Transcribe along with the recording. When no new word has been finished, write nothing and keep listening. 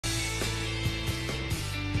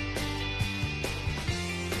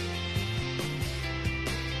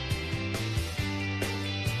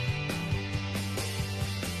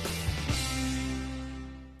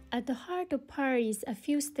At the heart of Paris, a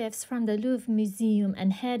few steps from the Louvre Museum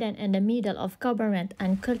and hidden in the middle of government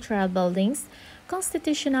and cultural buildings,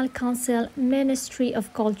 Constitutional Council, Ministry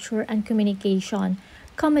of Culture and Communication,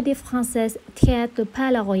 Comédie Française, Théâtre du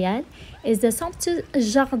Palais Royal, is the sumptuous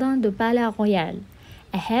Jardin du Palais Royal,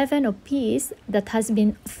 a haven of peace that has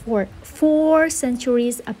been for 4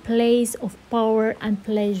 centuries a place of power and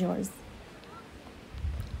pleasures.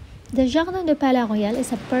 The Jardin du Palais Royal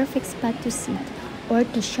is a perfect spot to sit or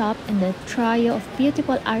to shop in the trio of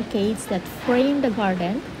beautiful arcades that frame the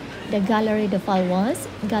garden: the Galerie de Valois,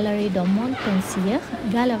 Galerie de Montpensier,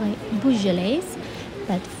 Galerie Beaujolais,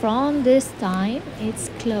 but from this time it's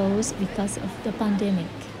closed because of the pandemic.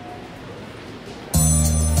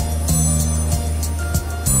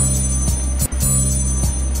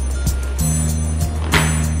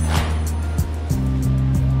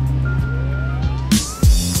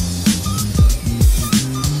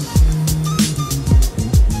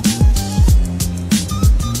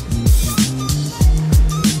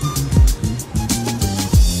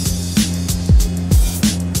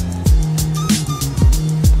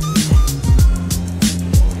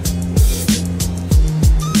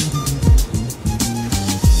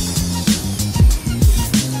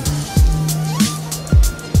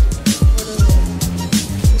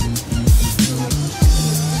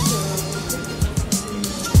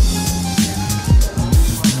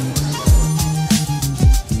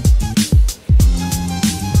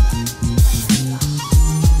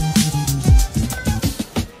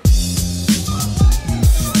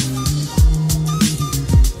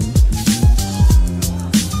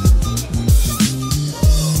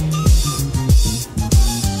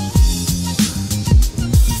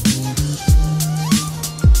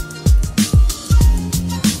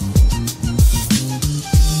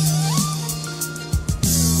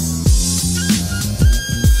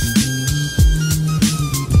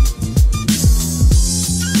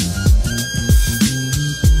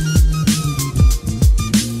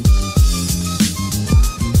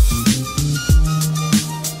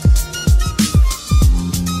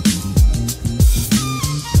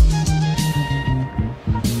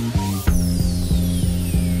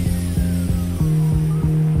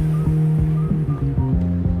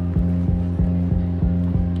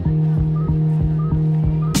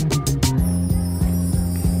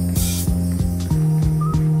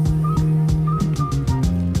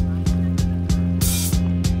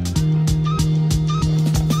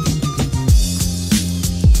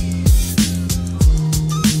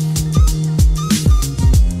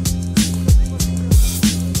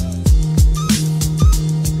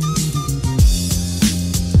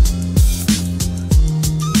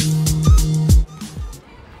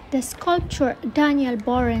 The sculpture Daniel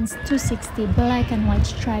Boren's 260 black and white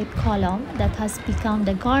striped column that has become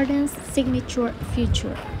the garden's signature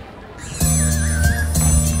feature.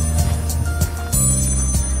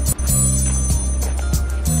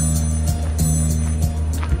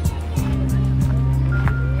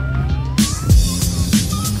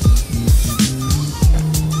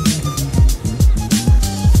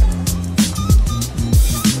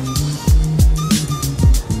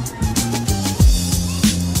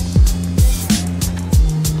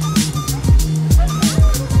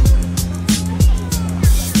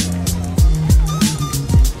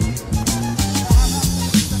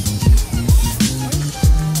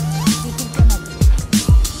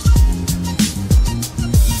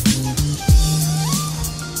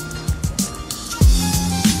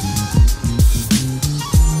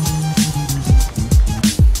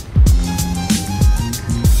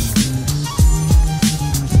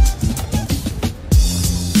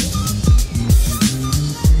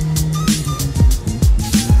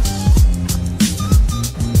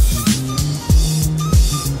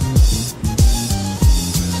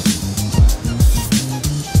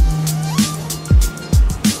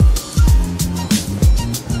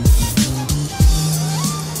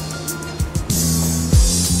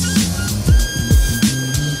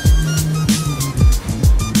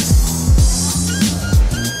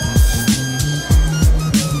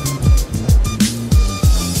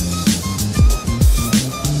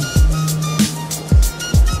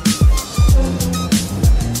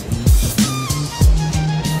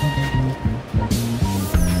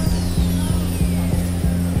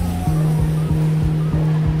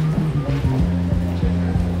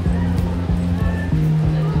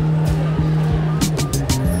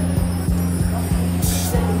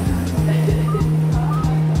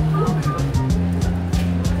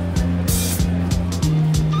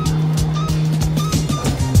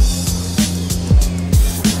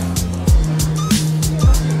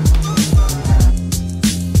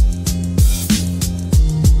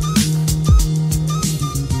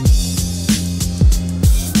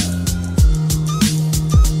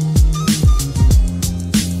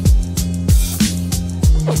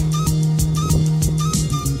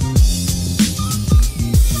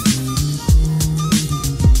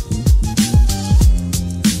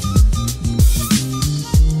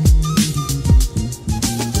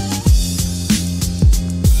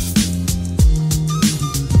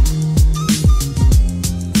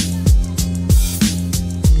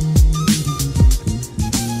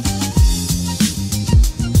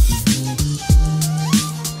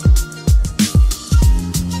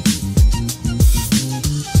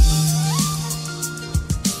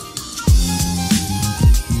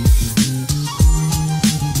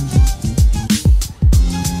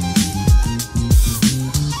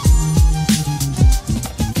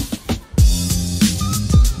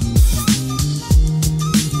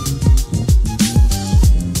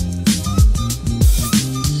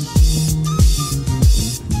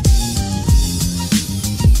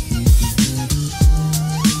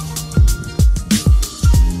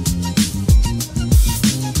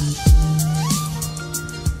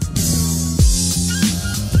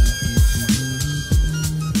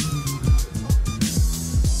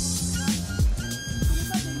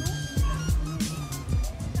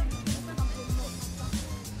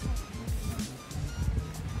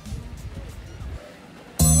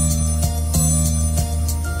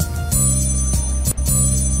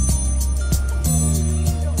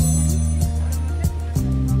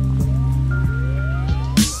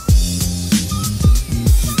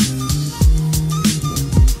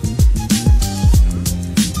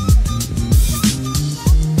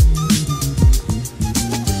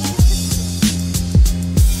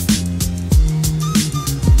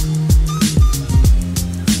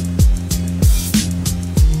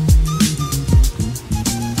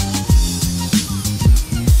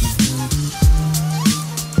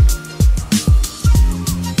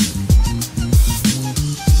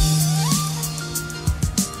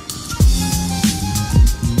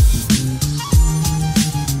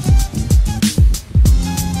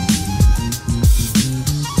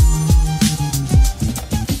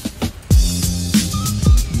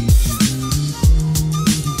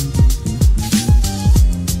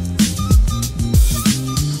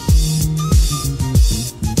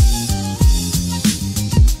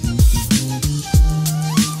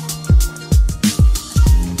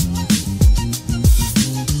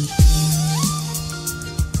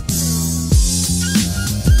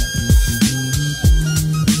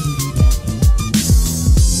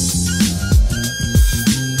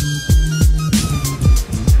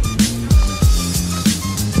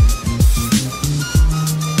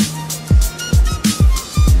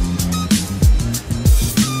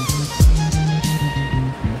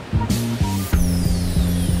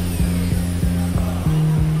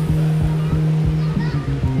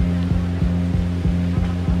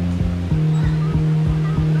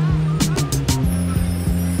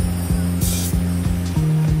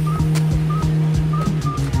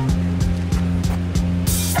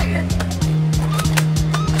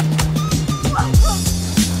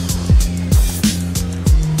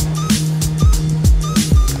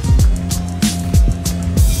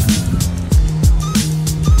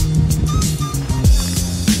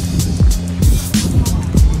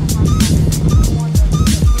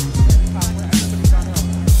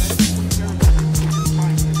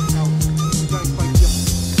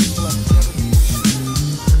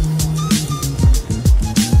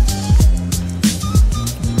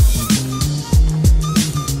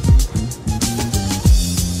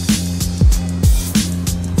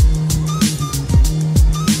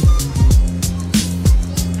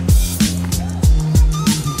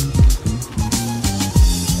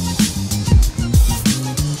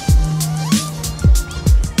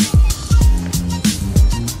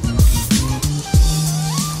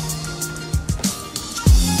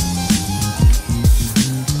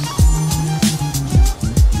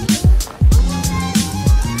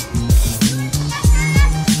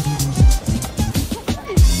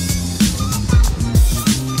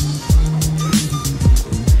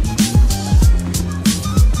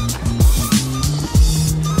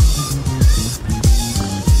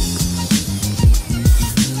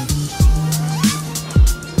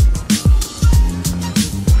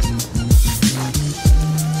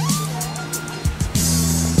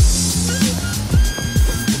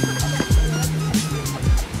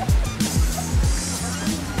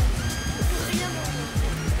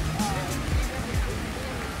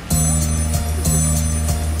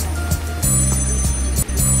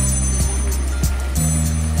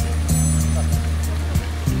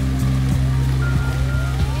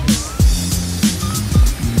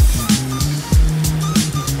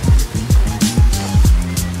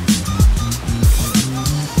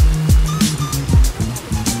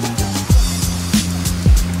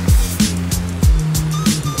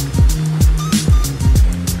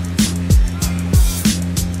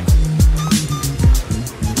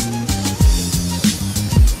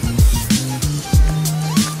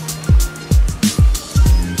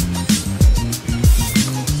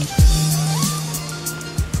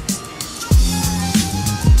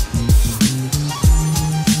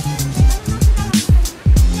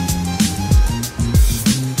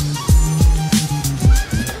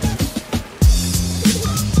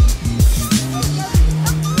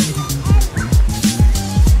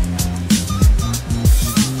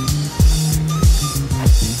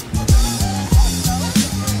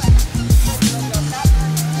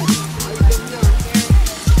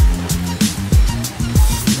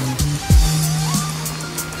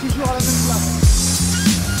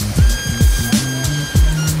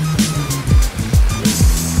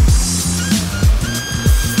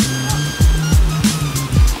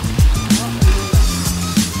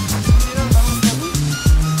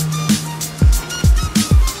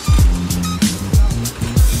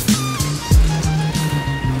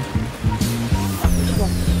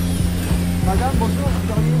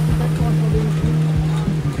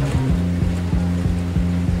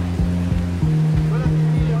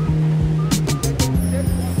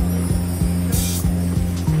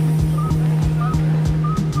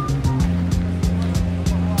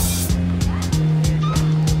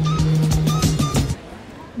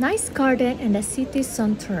 garden in the city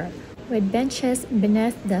center, with benches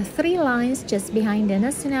beneath the three lines just behind the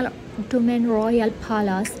National Ottoman Royal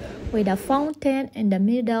Palace, with a fountain in the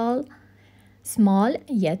middle. Small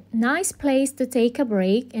yet nice place to take a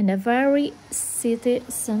break in the very city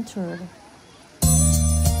center.